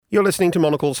You're listening to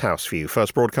Monocle's House View,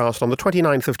 first broadcast on the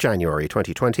 29th of January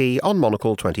 2020 on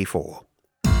Monocle 24.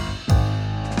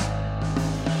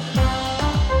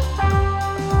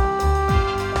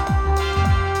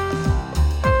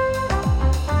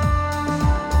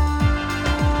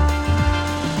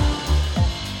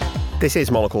 This is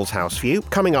Monocle's House View.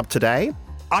 Coming up today,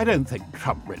 I don't think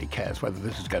Trump really cares whether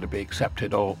this is going to be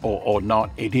accepted or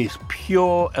not. It is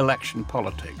pure election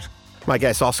politics. My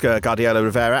guests Oscar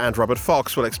Guardiola-Rivera and Robert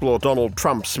Fox will explore Donald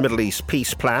Trump's Middle East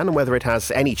peace plan and whether it has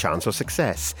any chance of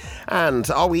success. And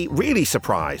are we really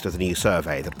surprised at the new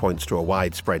survey that points to a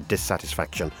widespread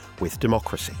dissatisfaction with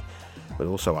democracy? We'll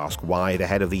also ask why the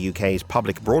head of the UK's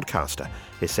public broadcaster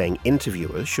is saying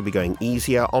interviewers should be going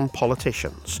easier on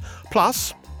politicians.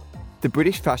 Plus, the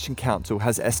British Fashion Council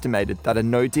has estimated that a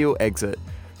no-deal exit,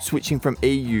 switching from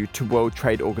EU to World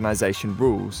Trade Organisation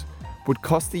rules, would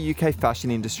cost the UK fashion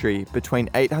industry between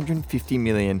 850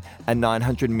 million and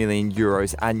 900 million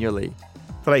euros annually.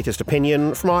 The latest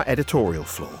opinion from our editorial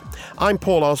floor. I'm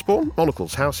Paul Osbourne.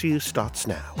 Monocle's House View starts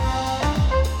now.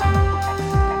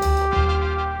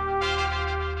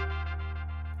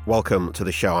 Welcome to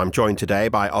the show. I'm joined today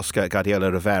by Oscar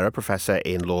Guardiola-Rivera, Professor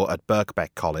in Law at Birkbeck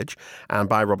College, and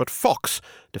by Robert Fox,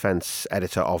 Defence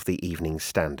Editor of the Evening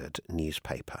Standard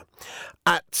newspaper.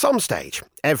 At some stage,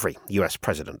 every US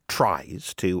president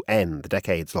tries to end the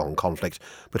decades-long conflict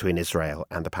between Israel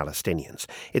and the Palestinians.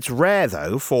 It's rare,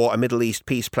 though, for a Middle East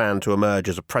peace plan to emerge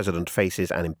as a president faces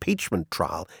an impeachment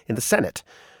trial in the Senate.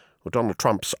 Well, Donald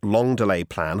Trump's long-delayed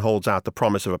plan holds out the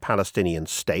promise of a Palestinian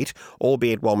state,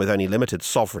 albeit one with only limited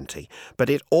sovereignty, but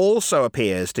it also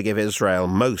appears to give Israel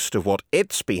most of what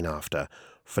it's been after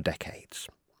for decades.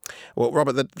 Well,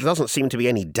 Robert, there doesn't seem to be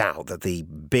any doubt that the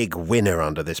big winner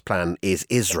under this plan is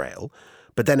Israel.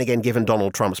 But then again, given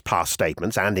Donald Trump's past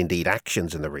statements and indeed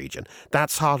actions in the region,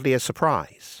 that's hardly a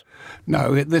surprise.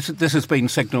 No, this has been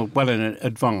signalled well in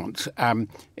advance.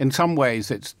 In some ways,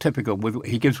 it's typical.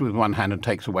 He gives with one hand and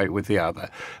takes away with the other.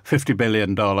 $50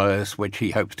 billion, which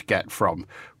he hopes to get from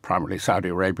primarily Saudi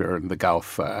Arabia and the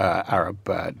Gulf Arab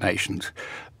nations.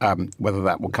 Whether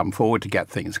that will come forward to get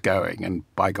things going, and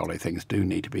by golly, things do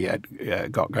need to be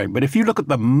got going. But if you look at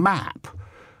the map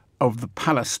of the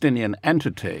Palestinian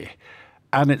entity,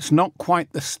 and it's not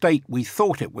quite the state we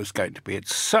thought it was going to be.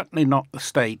 It's certainly not the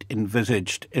state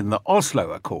envisaged in the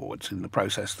Oslo Accords, in the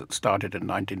process that started in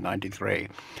 1993.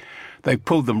 They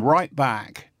pulled them right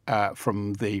back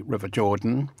from the River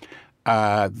Jordan.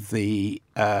 The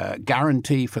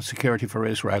guarantee for security for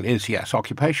Israel is, yes,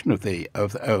 occupation of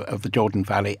the Jordan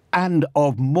Valley and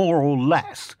of more or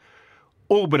less,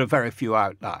 all but a very few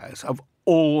outliers, of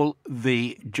all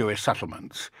the Jewish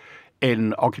settlements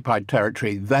in occupied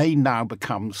territory. They now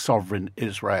become sovereign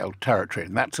Israel territory.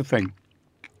 And that's a thing,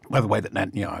 by the way, that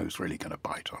Netanyahu's really going to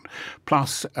bite on.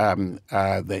 Plus,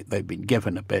 they've been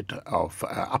given a bit of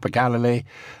Upper Galilee.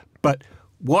 But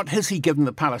what has he given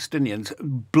the Palestinians?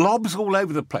 Blobs all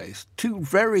over the place. Two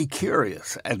very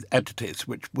curious entities,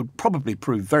 which would probably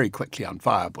prove very quickly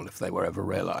unviable if they were ever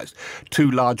realized. Two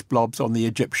large blobs on the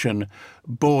Egyptian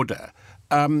border.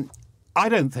 I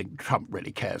don't think Trump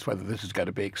really cares whether this is going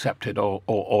to be accepted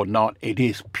or not. It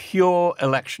is pure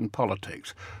election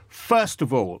politics. First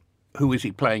of all, who is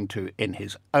he playing to in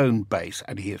his own base?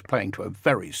 And he is playing to a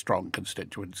very strong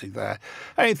constituency there.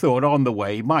 And he thought on the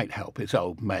way he might help his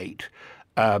old mate,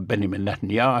 Benjamin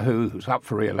Netanyahu, who's up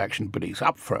for re-election, but he's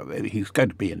going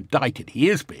to be indicted. He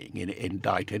is being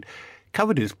indicted.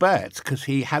 Covered his bets because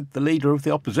he had the leader of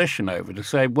the opposition over to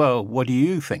say, well, what do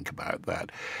you think about that?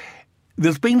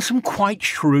 There's been some quite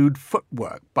shrewd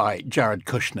footwork by Jared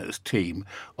Kushner's team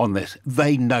on this.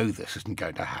 They know this isn't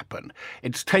going to happen.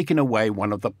 It's taken away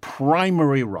one of the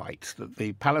primary rights that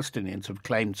the Palestinians have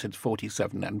claimed since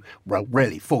 47 and, well,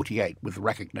 really 48 with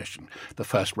recognition, the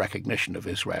first recognition of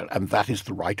Israel, and that is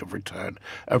the right of return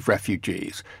of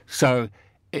refugees. So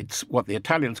it's what the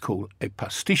Italians call a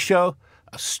pasticcio,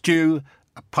 a stew,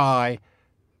 a pie,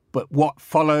 but what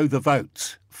follow the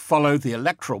votes? Follow the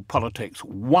electoral politics,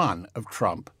 one of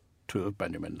Trump, two of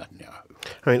Benjamin Netanyahu.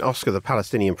 I mean, Oscar, the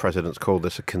Palestinian president's called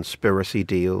this a conspiracy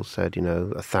deal, said,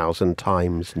 1,000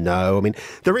 times no. I mean,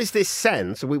 there is this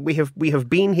sense, we have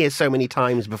been here so many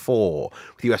times before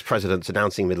with US presidents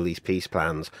announcing Middle East peace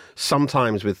plans,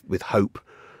 sometimes with hope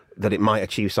that it might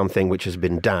achieve something which has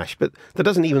been dashed. But there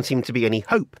doesn't even seem to be any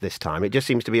hope this time. It just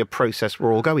seems to be a process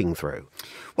we're all going through.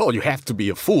 Well, you have to be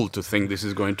a fool to think this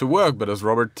is going to work. But as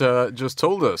Robert just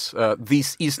told us,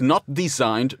 this is not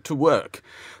designed to work.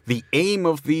 the aim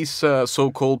of this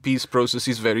so-called peace process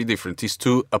is very different. It's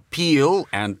to appeal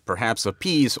and perhaps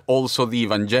appease also the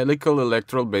evangelical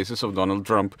electoral basis of Donald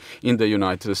Trump in the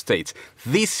United States.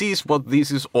 This is what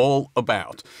this is all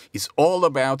about. It's all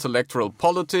about electoral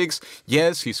politics.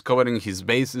 Yes, he's covering his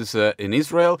bases in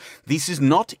Israel. This is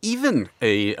not even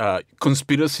a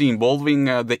conspiracy involving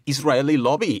the Israeli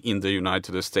lobby in the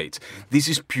United States. This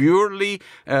is purely,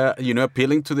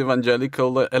 appealing to the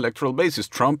evangelical electoral basis.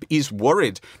 Trump is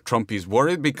worried. Trump is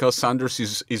worried because Sanders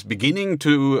is beginning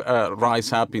to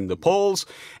rise up in the polls,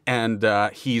 and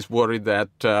he's worried that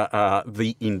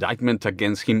the indictment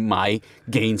against him might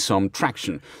gain some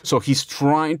traction. So he's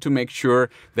trying to make sure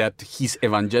that his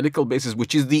evangelical basis,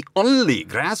 which is the only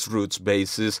grassroots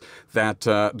basis that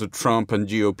the Trump and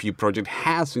GOP project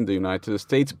has in the United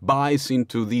States, buys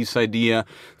into this idea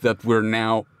that we're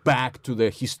now back to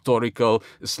the historical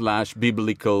 /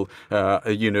 biblical,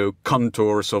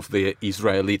 contours of the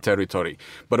Israeli territory.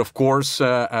 But of course,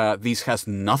 this has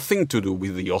nothing to do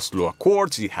with the Oslo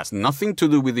Accords. It has nothing to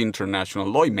do with international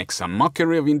law. It makes a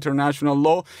mockery of international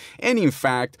law. And in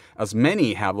fact, as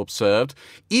many have observed,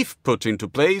 if put into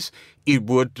place, it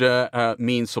would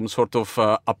mean some sort of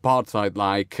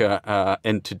apartheid-like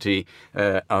entity,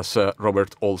 as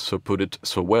Robert also put it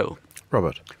so well.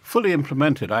 Robert. Fully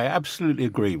implemented, I absolutely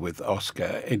agree with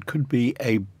Oscar. It could be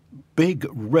a big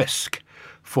risk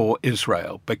for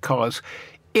Israel because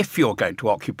if you're going to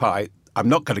occupy, I'm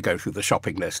not going to go through the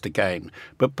shopping list again,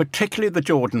 but particularly the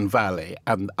Jordan Valley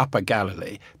and Upper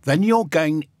Galilee, then you're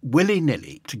going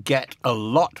willy-nilly to get a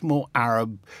lot more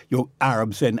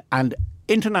Arabs in, and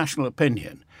international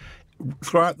opinion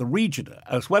throughout the region,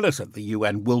 as well as at the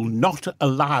UN, will not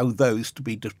allow those to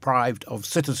be deprived of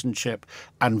citizenship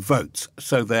and votes.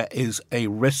 So there is a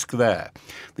risk there.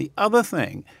 The other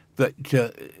thing that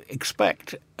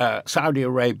expect Saudi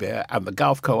Arabia and the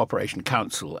Gulf Cooperation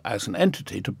Council as an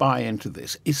entity to buy into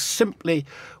this is simply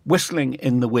whistling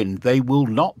in the wind. They will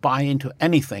not buy into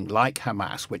anything like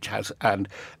Hamas, which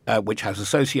has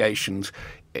associations.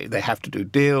 They have to do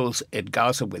deals in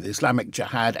Gaza with Islamic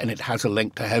Jihad, and it has a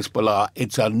link to Hezbollah.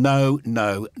 It's a no,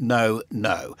 no, no,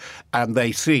 no. And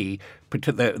they see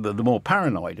the more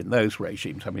paranoid in those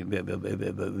regimes. I mean,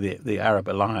 the Arab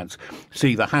Alliance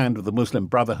see the hand of the Muslim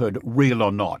Brotherhood, real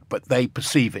or not, but they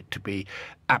perceive it to be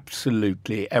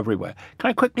absolutely everywhere. Can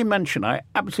I quickly mention? I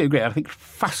absolutely agree. I think it's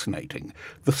fascinating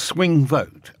the swing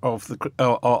vote of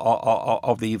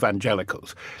the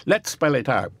evangelicals. Let's spell it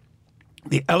out.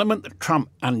 The element that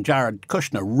Trump and Jared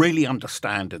Kushner really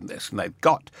understand in this, and they've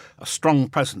got a strong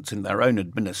presence in their own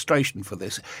administration for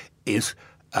this, is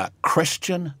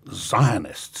Christian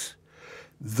Zionists.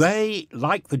 They,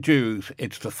 like the Jews,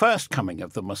 it's the first coming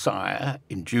of the Messiah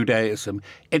in Judaism.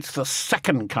 It's the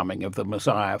second coming of the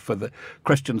Messiah for the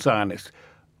Christian Zionists.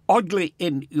 Oddly,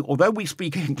 although we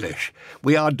speak English,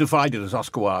 we are divided, as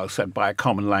Oscar Wilde said, by a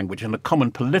common language and a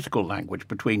common political language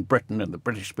between Britain and the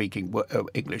British-speaking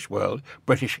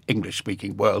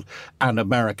English-speaking world and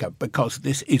America, because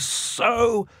this is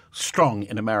so strong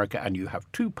in America, and you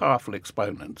have two powerful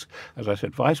exponents, as I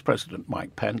said, Vice President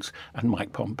Mike Pence and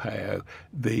Mike Pompeo,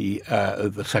 the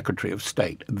Secretary of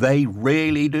State. They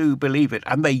really do believe it,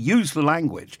 and they use the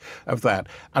language of that.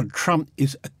 And Trump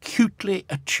is acutely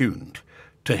attuned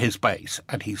to his base,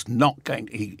 and he's not going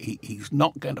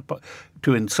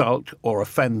to insult or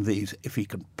offend these if he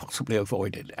can possibly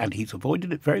avoid it, and he's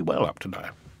avoided it very well up to now.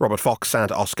 Robert Fox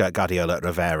and Oscar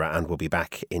Guardiola-Rivera, and we'll be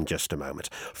back in just a moment.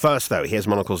 First, though, here's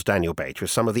Monocle's Daniel Bate with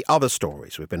some of the other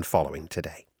stories we've been following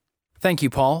today. Thank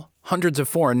you, Paul. Hundreds of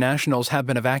foreign nationals have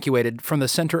been evacuated from the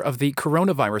center of the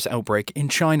coronavirus outbreak in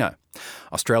China.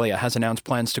 Australia has announced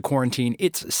plans to quarantine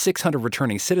its 600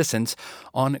 returning citizens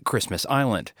on Christmas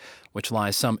Island, which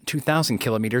lies some 2,000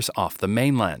 kilometers off the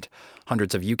mainland.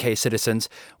 Hundreds of UK citizens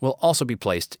will also be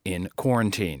placed in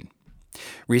quarantine.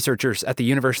 Researchers at the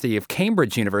University of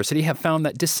Cambridge University have found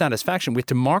that dissatisfaction with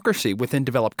democracy within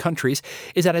developed countries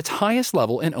is at its highest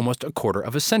level in almost a quarter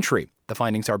of a century. The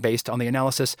findings are based on the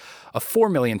analysis of 4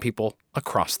 million people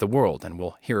across the world, and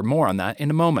we'll hear more on that in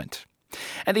a moment.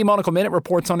 And the Monocle Minute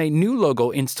reports on a new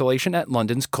logo installation at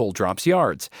London's Coal Drops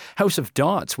Yards. House of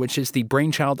Dots, which is the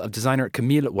brainchild of designer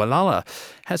Camille Walala,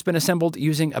 has been assembled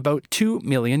using about 2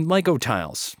 million Lego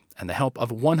tiles and the help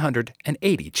of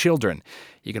 180 children.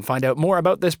 You can find out more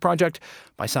about this project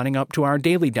by signing up to our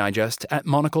daily digest at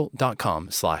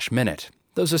monocle.com/minute.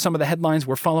 Those are some of the headlines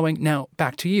we're following. Now,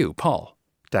 back to you, Paul.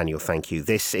 Daniel, thank you.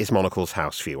 This is Monocle's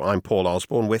House View. I'm Paul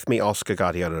Osbourne. With me, Oscar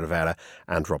Guardiola-Rivera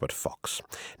and Robert Fox.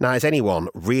 Now, is anyone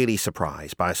really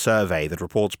surprised by a survey that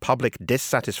reports public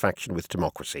dissatisfaction with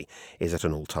democracy is at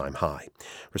an all-time high?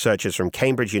 Researchers from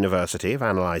Cambridge University have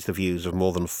analysed the views of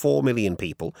more than 4 million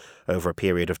people over a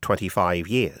period of 25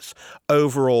 years.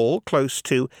 Overall, close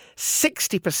to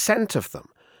 60% of them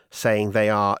saying they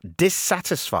are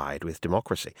dissatisfied with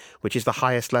democracy, which is the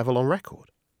highest level on record.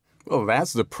 Well,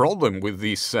 that's the problem with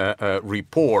this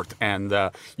report and,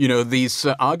 this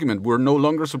argument. We're no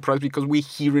longer surprised because we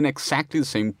hear in exactly the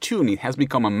same tune. It has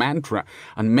become a mantra.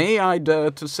 And may I dare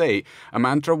to say, a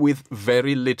mantra with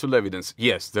very little evidence.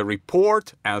 Yes, the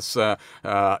report, as,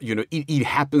 it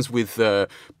happens with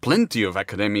plenty of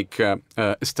academic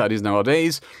studies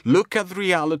nowadays, look at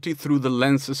reality through the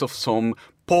lenses of some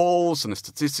polls and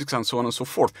statistics and so on and so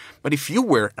forth. But if you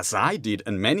were, as I did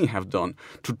and many have done,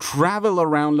 to travel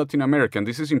around Latin America, and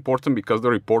this is important because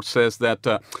the report says that,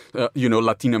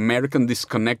 Latin American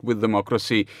disconnect with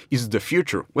democracy is the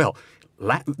future. Well,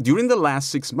 during the last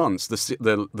 6 months,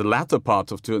 the latter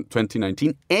part of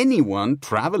 2019, anyone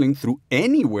traveling through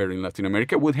anywhere in Latin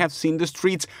America would have seen the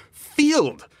streets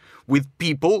filled with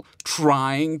people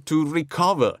trying to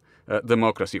recover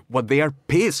democracy. What they are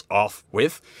pissed off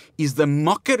with is the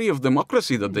mockery of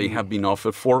democracy that they have been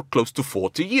offered for close to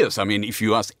 40 years. I mean, if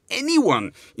you ask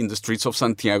anyone in the streets of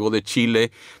Santiago de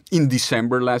Chile in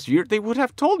December last year, they would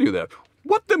have told you that.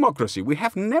 What democracy? We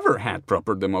have never had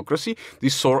proper democracy.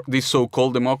 This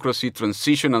so-called democracy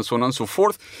transition and so on and so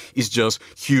forth is just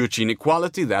huge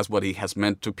inequality. That's what it has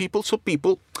meant to people. So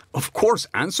people, of course,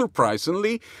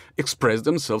 unsurprisingly, express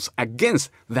themselves against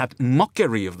that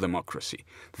mockery of democracy.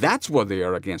 That's what they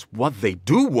are against. What they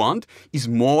do want is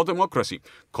more democracy.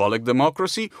 Call it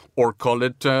democracy or call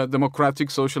it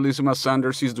democratic socialism as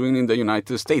Sanders is doing in the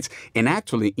United States. And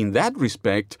actually, in that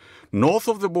respect, north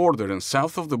of the border and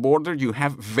south of the border, you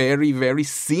have very, very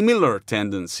similar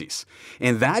tendencies.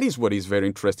 And that is what is very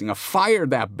interesting. A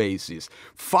fired-up basis,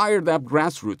 fired-up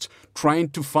grassroots, trying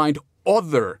to find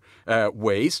other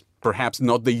ways, perhaps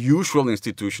not the usual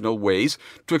institutional ways,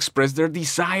 to express their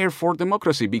desire for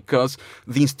democracy, because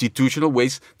the institutional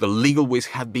ways, the legal ways,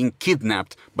 have been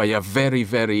kidnapped by a very,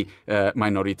 very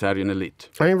minoritarian elite.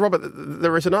 I mean, Robert,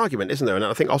 there is an argument, isn't there? And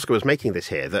I think Oscar was making this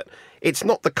here, that it's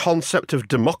not the concept of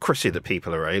democracy that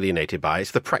people are alienated by,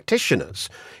 it's the practitioners.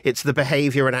 It's the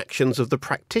behaviour and actions of the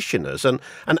practitioners. And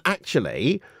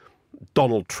actually,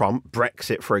 Donald Trump,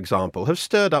 Brexit, for example, have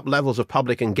stirred up levels of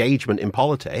public engagement in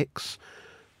politics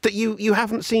that you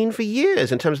haven't seen for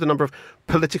years in terms of the number of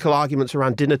political arguments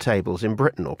around dinner tables in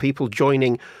Britain, or people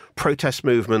joining protest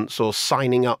movements or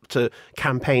signing up to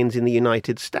campaigns in the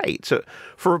United States. So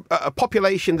for a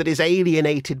population that is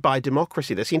alienated by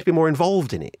democracy, they seem to be more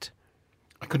involved in it.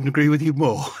 I couldn't agree with you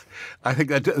more. I think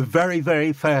that's a very,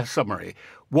 very fair summary.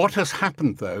 What has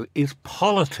happened, though, is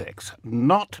politics,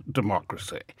 not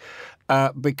democracy,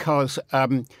 because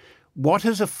what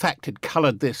has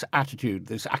coloured this attitude,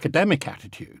 this academic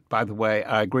attitude? By the way,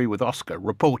 I agree with Oscar.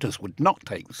 Reporters would not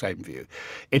take the same view.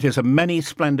 It is a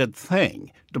many-splendid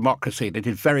thing, democracy, and it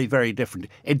is very, very different.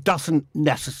 It doesn't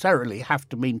necessarily have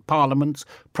to mean parliaments,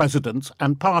 presidents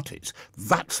and parties.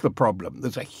 That's the problem.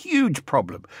 There's a huge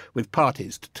problem with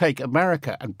parties. To take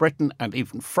America and Britain and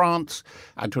even France,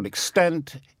 and to an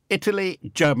extent Italy,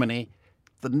 Germany,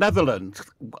 the Netherlands,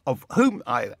 of whom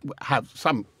I have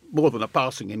some more than a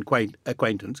passing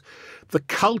acquaintance, the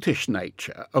cultish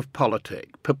nature of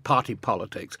party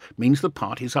politics means the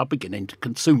parties are beginning to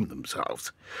consume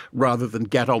themselves rather than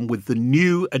get on with the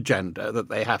new agenda that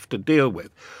they have to deal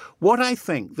with. What I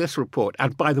think this report,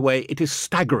 and by the way, it is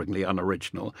staggeringly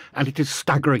unoriginal and it is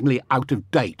staggeringly out of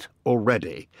date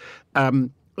already,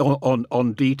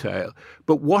 on detail.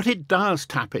 But what it does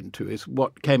tap into is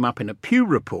what came up in a Pew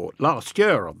report last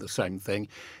year on the same thing.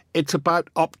 It's about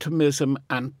optimism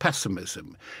and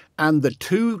pessimism. And the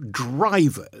two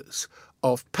drivers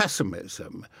of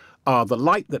pessimism are the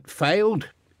light that failed,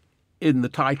 in the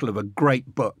title of a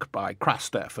great book by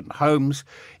Krastev and Holmes,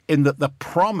 in that the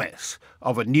promise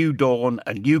of a new dawn,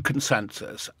 a new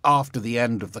consensus after the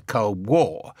end of the Cold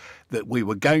War, that we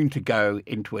were going to go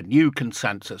into a new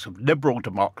consensus of liberal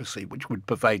democracy which would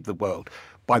pervade the world.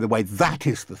 By the way, that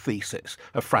is the thesis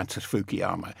of Francis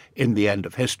Fukuyama in The End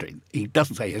of History. He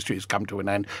doesn't say history has come to an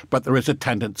end, but there is a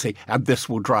tendency, and this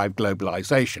will drive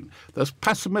globalization. There's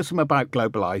pessimism about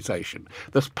globalization.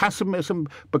 There's pessimism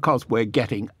because we're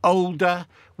getting older,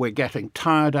 we're getting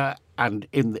tireder, and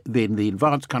in the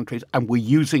advanced countries, and we're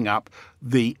using up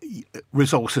the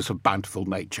resources of bountiful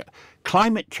nature.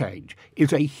 Climate change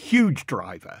is a huge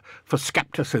driver for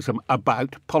scepticism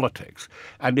about politics.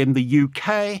 And in the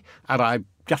UK, and I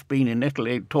just been in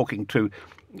Italy talking to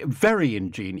very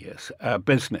ingenious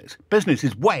business. Business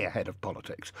is way ahead of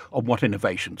politics on what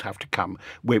innovations have to come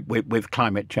with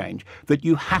climate change, that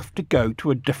you have to go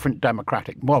to a different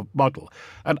democratic model.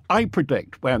 And I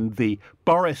predict when the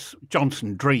Boris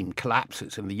Johnson dream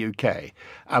collapses in the UK,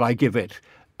 and I give it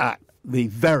the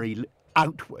very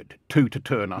outward 2 to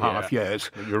 2.5 years,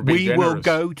 we will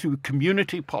go to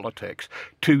community politics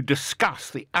to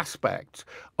discuss the aspects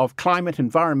of climate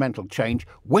environmental change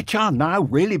which are now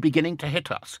really beginning to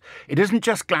hit us. It isn't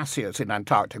just glaciers in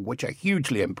Antarctica, which are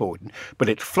hugely important, but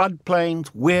it's floodplains,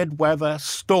 weird weather,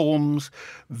 storms,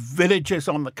 villages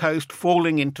on the coast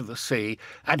falling into the sea,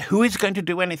 and who is going to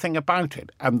do anything about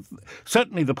it? And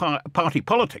certainly the party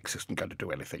politics isn't going to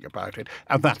do anything about it,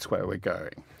 and that's where we're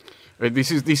going.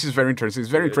 This is very interesting. It's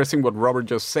very interesting what Robert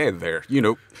just said there. You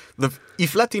know,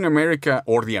 if Latin America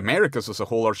or the Americas as a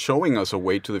whole are showing us a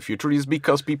way to the future, is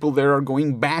because people there are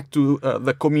going back to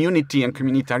the community and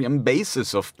communitarian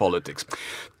basis of politics.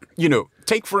 You know,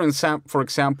 take for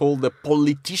example the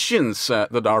politicians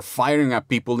that are firing at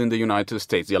people in the United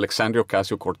States, the Alexandria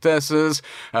Ocasio-Cortezes.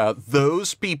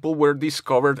 Those people were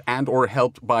discovered and or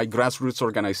helped by grassroots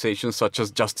organizations such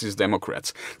as Justice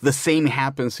Democrats. The same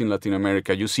happens in Latin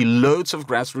America. You see loads of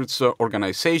grassroots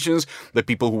organizations, the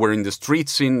people who were in the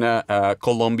streets in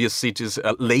Colombia cities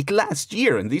late last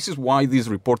year. And this is why this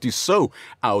report is so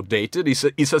outdated.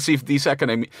 It's as if these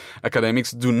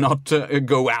academics do not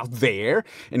go out there.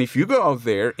 And if you go out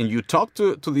there and you talk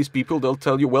to these people, they'll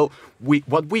tell you, well,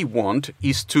 what we want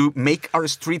is to make our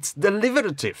streets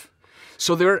deliberative.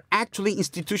 So they're actually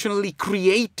institutionally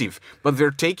creative, but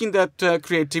they're taking that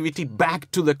creativity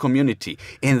back to the community.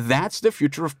 And that's the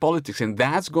future of politics. And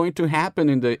that's going to happen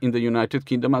in the United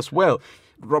Kingdom as well.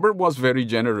 Robert was very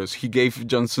generous. He gave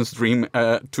Johnson's dream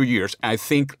 2 years. I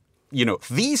think, you know,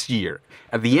 this year,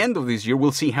 at the end of this year,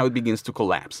 we'll see how it begins to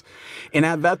collapse. And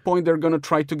at that point, they're going to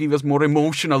try to give us more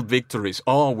emotional victories.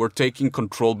 Oh, we're taking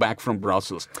control back from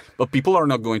Brussels. But people are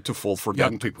not going to fall for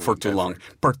that for too long,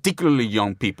 particularly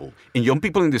young people. And young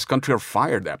people in this country are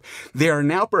fired up. They are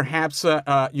now perhaps,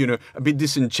 a bit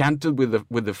disenchanted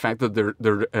with the fact that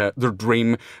their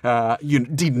dream,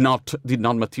 did not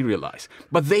materialize.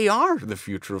 But they are the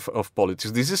future of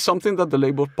politics. This is something that the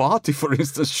Labour Party, for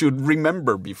instance, should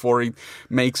remember before it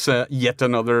makes yet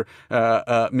another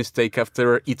mistake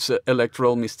after its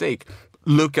electoral mistake.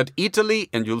 Look at Italy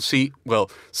and you'll see, well,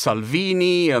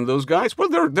 Salvini and those guys, well,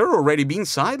 they're already being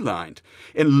sidelined.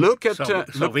 And look at...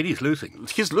 Salvini's losing.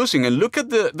 He's losing. And look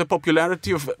at the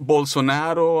popularity of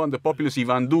Bolsonaro and the populist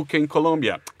Ivan Duque in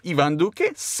Colombia. Ivan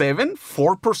Duque,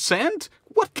 4%?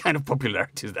 What kind of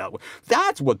popularity is that?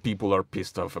 That's what people are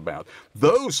pissed off about.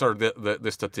 Those are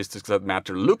the statistics that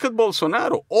matter. Look at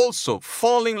Bolsonaro, also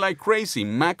falling like crazy.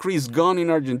 Macri is gone in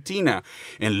Argentina.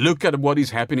 And look at what is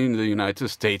happening in the United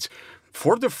States.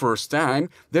 For the first time,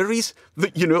 there is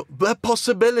the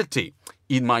possibility.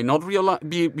 It might not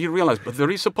be realized, but there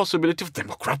is a possibility of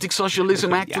democratic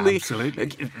socialism, actually. Yeah,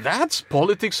 absolutely. That's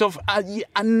politics of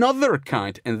another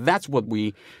kind. And that's what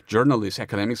we journalists,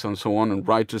 academics, and so on, and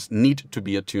writers need to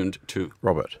be attuned to.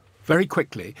 Robert. Very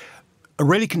quickly, a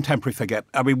really contemporary figure.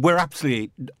 I mean, we're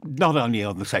absolutely not only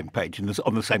on the same page,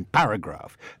 on the same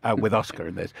paragraph with Oscar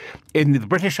in this. In the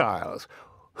British Isles,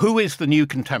 who is the new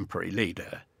contemporary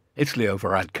leader? It's Leo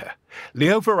Varadkar.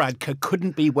 Leo Varadkar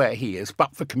couldn't be where he is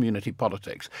but for community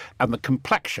politics. And the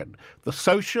complexion, the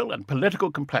social and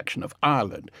political complexion of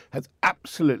Ireland has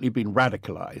absolutely been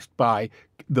radicalised by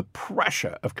the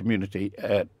pressure of community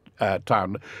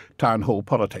town hall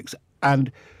politics.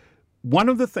 And one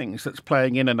of the things that's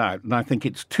playing in and out, and I think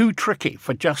it's too tricky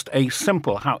for just a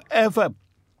simple, however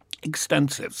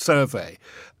extensive survey,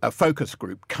 a focus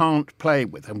group can't play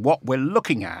with. And what we're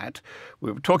looking at,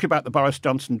 we were talking about the Boris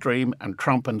Johnson dream and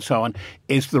Trump and so on,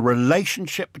 is the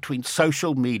relationship between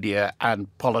social media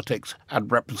and politics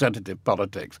and representative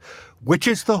politics. Which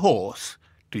is the horse,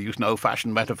 to use an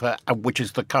old-fashioned metaphor, and which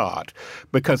is the cart?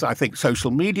 Because I think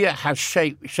social media has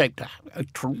shaped a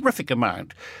terrific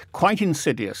amount, quite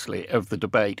insidiously, of the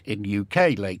debate in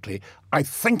UK lately. I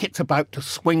think it's about to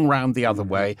swing round the other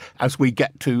way as we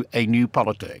get to a new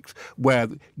politics where,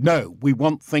 no, we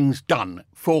want things done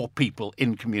for people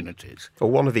in communities.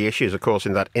 Well, one of the issues, of course,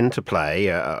 in that interplay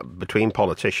between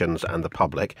politicians and the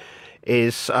public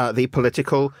is the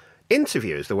political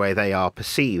interviews, the way they are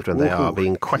perceived when they are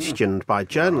being questioned by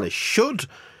journalists. Should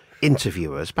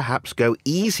interviewers perhaps go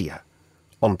easier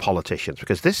on politicians?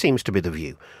 Because this seems to be the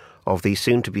view of the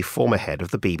soon-to-be former head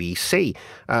of the BBC.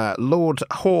 Lord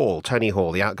Hall, Tony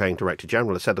Hall, the outgoing Director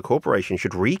General, has said the corporation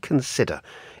should reconsider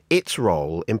its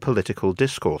role in political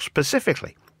discourse,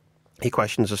 specifically He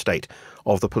questions the state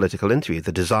of the political interview,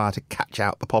 the desire to catch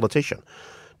out the politician,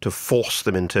 to force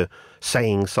them into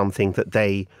saying something that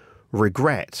they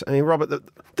regret. I mean, Robert,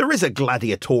 there is a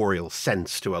gladiatorial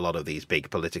sense to a lot of these big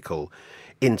political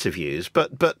interviews,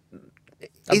 but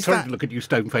I'm sorry to look at you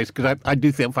stone-faced because I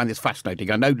do find this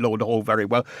fascinating. I know Lord Hall very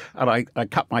well, and I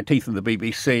cut my teeth in the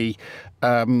BBC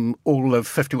all of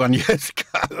 51 years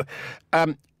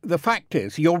ago. The fact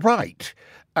is, you're right.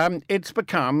 It's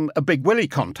become a Big Willie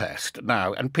contest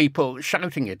now, and people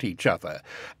shouting at each other.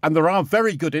 And there are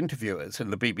very good interviewers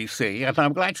in the BBC, and I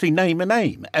will actually name a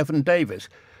name, Evan Davis.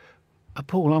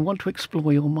 Paul, I want to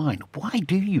explore your mind. Why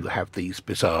do you have these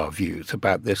bizarre views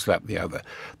about this, that, and the other?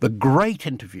 The great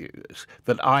interviewers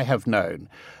that I have known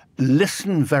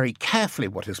listen very carefully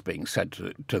what is being said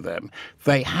to them.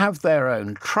 They have their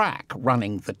own track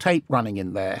running, the tape running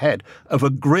in their head of a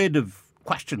grid of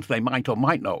questions they might or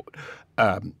might not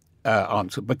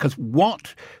answer, because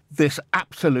what this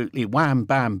absolutely wham,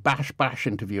 bam, bash, bash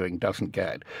interviewing doesn't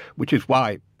get, which is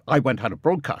why I went out of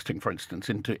broadcasting, for instance,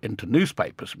 into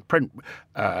newspapers and print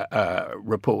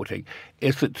reporting,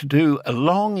 is that to do a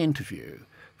long interview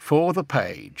for the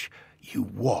page, you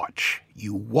watch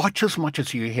as much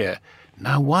as you hear.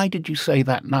 Now, why did you say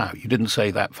that now? You didn't say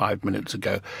that 5 minutes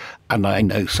ago, and I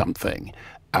know something,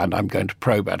 and I'm going to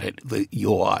probe at it, that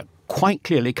you are quite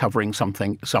clearly covering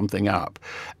something up.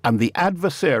 And the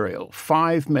adversarial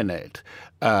 5-minute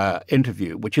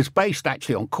interview, which is based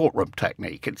actually on courtroom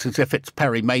technique, it's as if it's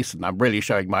Perry Mason, I'm really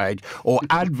showing my age, or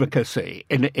advocacy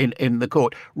in the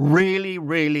court,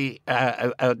 really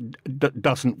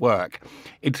doesn't work.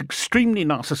 It's extremely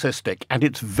narcissistic, and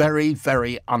it's very,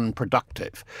 very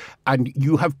unproductive. And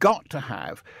you have got to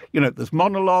have, there's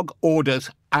monologue, orders,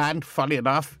 and, funny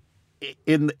enough,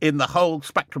 in the whole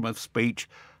spectrum of speech,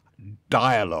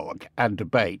 dialogue and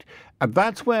debate. And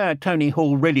that's where Tony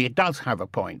Hall really does have a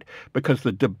point, because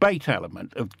the debate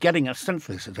element of getting a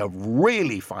synthesis of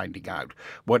really finding out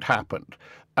what happened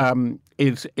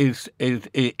is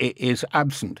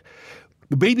absent.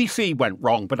 The BBC went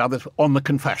wrong, but others on the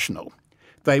confessional.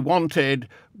 They wanted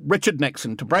Richard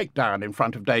Nixon to break down in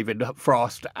front of David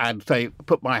Frost and say,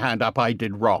 "Put my hand up, I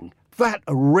did wrong." That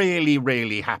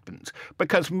really happens,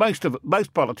 because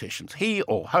most politicians, he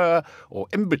or her or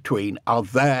in between, are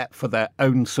there for their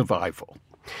own survival.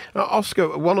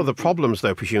 Oscar, one of the problems,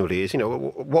 though, presumably, is,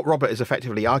 what Robert is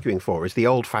effectively arguing for is the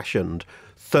old-fashioned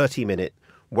 30-minute,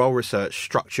 well-researched,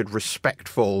 structured,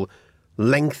 respectful,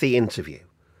 lengthy interview,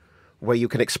 where you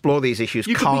can explore these issues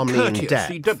calmly in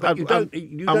depth. You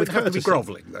don't have to be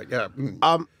grovelling. Yeah.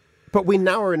 But we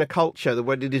now are in a culture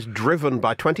where it is driven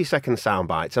by 20-second sound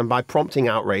bites and by prompting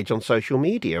outrage on social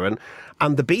media.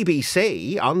 And the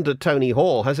BBC, under Tony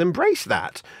Hall, has embraced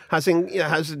that, has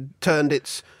turned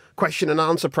its question and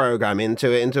answer programme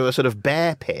into a sort of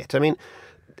bear pit. I mean,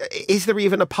 is there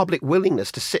even a public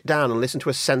willingness to sit down and listen to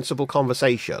a sensible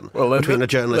conversation between a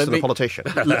journalist and a politician?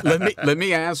 Let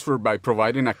me answer by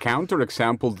providing a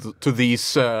counterexample to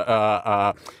this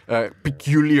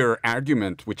peculiar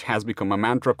argument, which has become a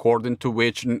mantra, according to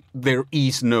which there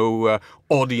is no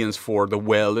audience for the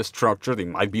well-structured, it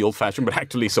might be old-fashioned, but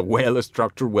actually it's a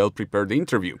well-structured, well-prepared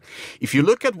interview. If you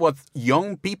look at what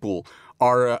young people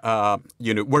are,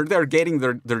 where they're getting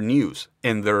their news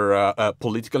and their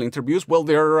political interviews, well,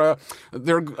 they're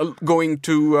going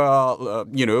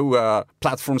to,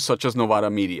 platforms such as Novara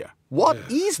Media. What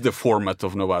is the format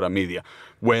of Novara Media?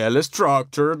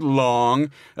 Well-structured,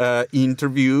 long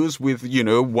interviews with,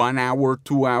 1 hour,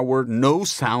 2 hour, no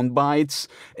sound bites,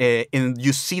 and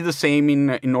you see the same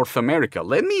in North America.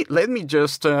 Let me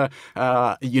just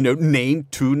name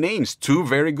two names, two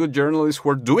very good journalists who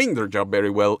are doing their job very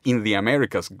well in the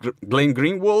Americas: Glenn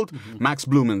Greenwald, Max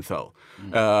Blumenthal.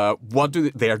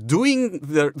 They are doing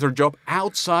their job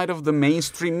outside of the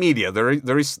mainstream media.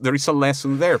 There is a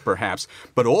lesson there, perhaps,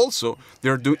 but also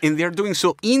they're doing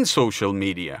so in social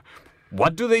media.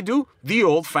 What do they do? The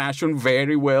old-fashioned,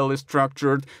 very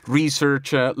well-structured,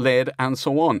 research-led, and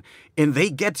so on. And they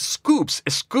get scoops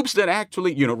that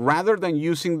actually, rather than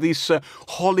using this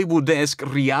Hollywood-esque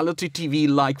reality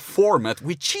TV-like format,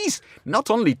 which is not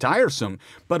only tiresome,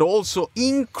 but also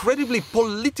incredibly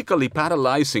politically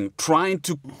paralyzing, trying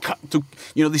to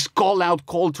this call-out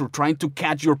culture, trying to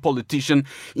catch your politician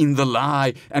in the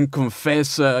lie and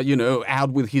confess,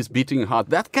 out with his beating heart.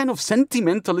 That kind of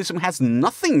sentimentalism has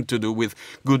nothing to do with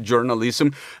good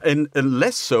journalism, and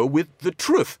less so with the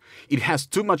truth. It has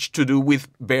too much to do with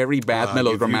very bad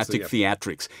melodramatic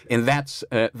theatrics. And that's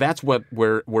where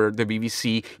the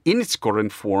BBC, in its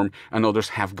current form, and others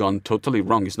have gone totally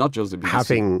wrong. It's not just the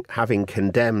BBC. Having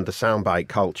condemned the soundbite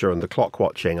culture and the clock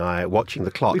watching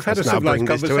the clock We've had has a now civilised bring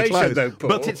this to a close. conversation, though, Paul.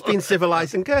 But it's been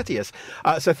civilised and courteous.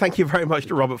 So thank you very much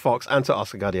to Robert Fox and to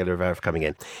Oscar Guardiola-Rivera for coming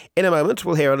in. In a moment,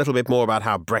 we'll hear a little bit more about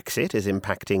how Brexit is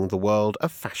impacting the world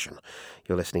of fashion.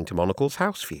 You're listening to Monocle's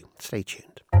House View. Stay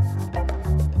tuned.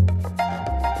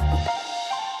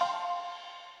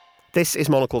 This is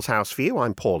Monocle's House View.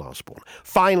 I'm Paul Osbourne.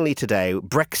 Finally today,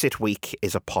 Brexit week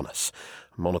is upon us.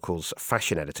 Monocle's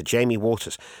fashion editor, Jamie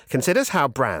Waters, considers how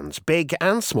brands, big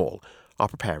and small, are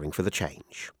preparing for the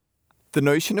change. The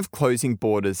notion of closing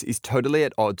borders is totally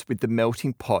at odds with the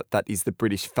melting pot that is the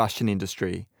British fashion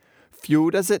industry,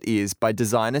 fueled as it is by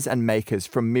designers and makers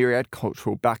from myriad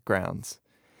cultural backgrounds.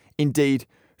 Indeed,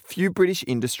 few British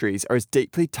industries are as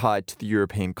deeply tied to the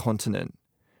European continent.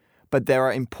 But there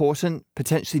are important,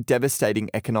 potentially devastating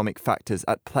economic factors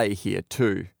at play here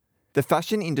too. The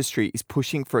fashion industry is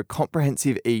pushing for a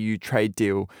comprehensive EU trade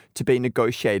deal to be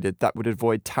negotiated that would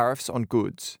avoid tariffs on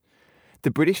goods.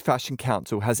 The British Fashion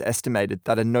Council has estimated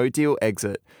that a no-deal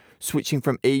exit, switching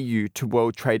from EU to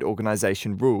World Trade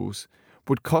Organization rules,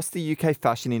 would cost the UK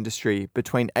fashion industry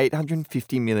between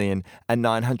 850 million and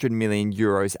 900 million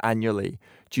euros annually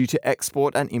due to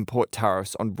export and import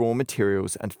tariffs on raw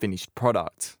materials and finished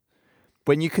products.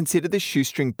 When you consider the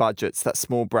shoestring budgets that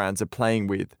small brands are playing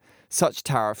with, such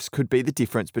tariffs could be the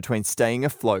difference between staying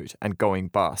afloat and going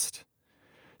bust.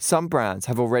 Some brands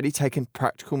have already taken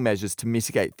practical measures to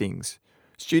mitigate things.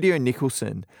 Studio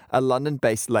Nicholson, a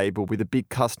London-based label with a big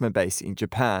customer base in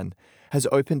Japan, has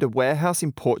opened a warehouse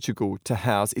in Portugal to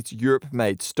house its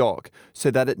Europe-made stock so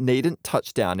that it needn't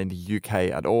touch down in the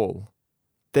UK at all.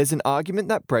 There's an argument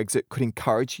that Brexit could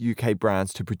encourage UK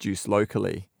brands to produce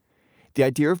locally. The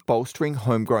idea of bolstering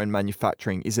homegrown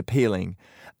manufacturing is appealing,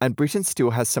 and Britain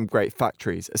still has some great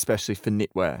factories, especially for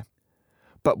knitwear.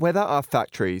 But whether our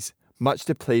factories, much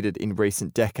depleted in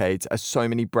recent decades as so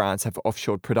many brands have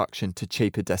offshored production to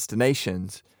cheaper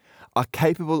destinations, are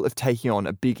capable of taking on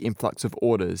a big influx of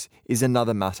orders is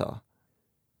another matter.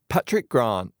 Patrick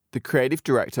Grant, the creative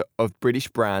director of British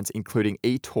brands including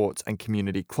eTorts and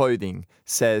Community Clothing,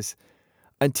 says,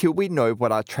 "Until we know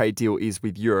what our trade deal is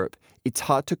with Europe, it's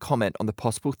hard to comment on the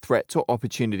possible threats or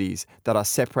opportunities that our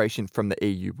separation from the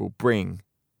EU will bring.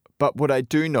 But what I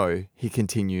do know," he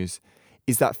continues,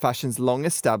 "is that fashion's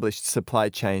long-established supply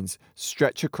chains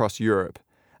stretch across Europe,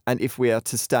 and if we are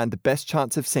to stand the best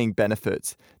chance of seeing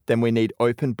benefits, then we need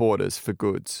open borders for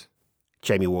goods."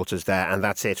 Jamie Waters there, and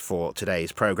that's it for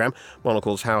today's programme.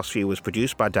 Monocle's House View was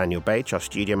produced by Daniel Bache, our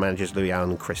studio managers Louis Allen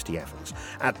and Christy Evans.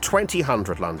 At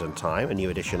 2000 London time, a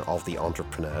new edition of The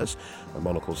Entrepreneurs. And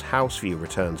Monocle's House View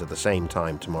returns at the same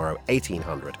time tomorrow,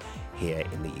 1800, here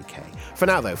in the UK. For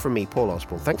now, though, from me, Paul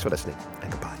Osbourne, thanks for listening,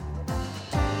 and goodbye.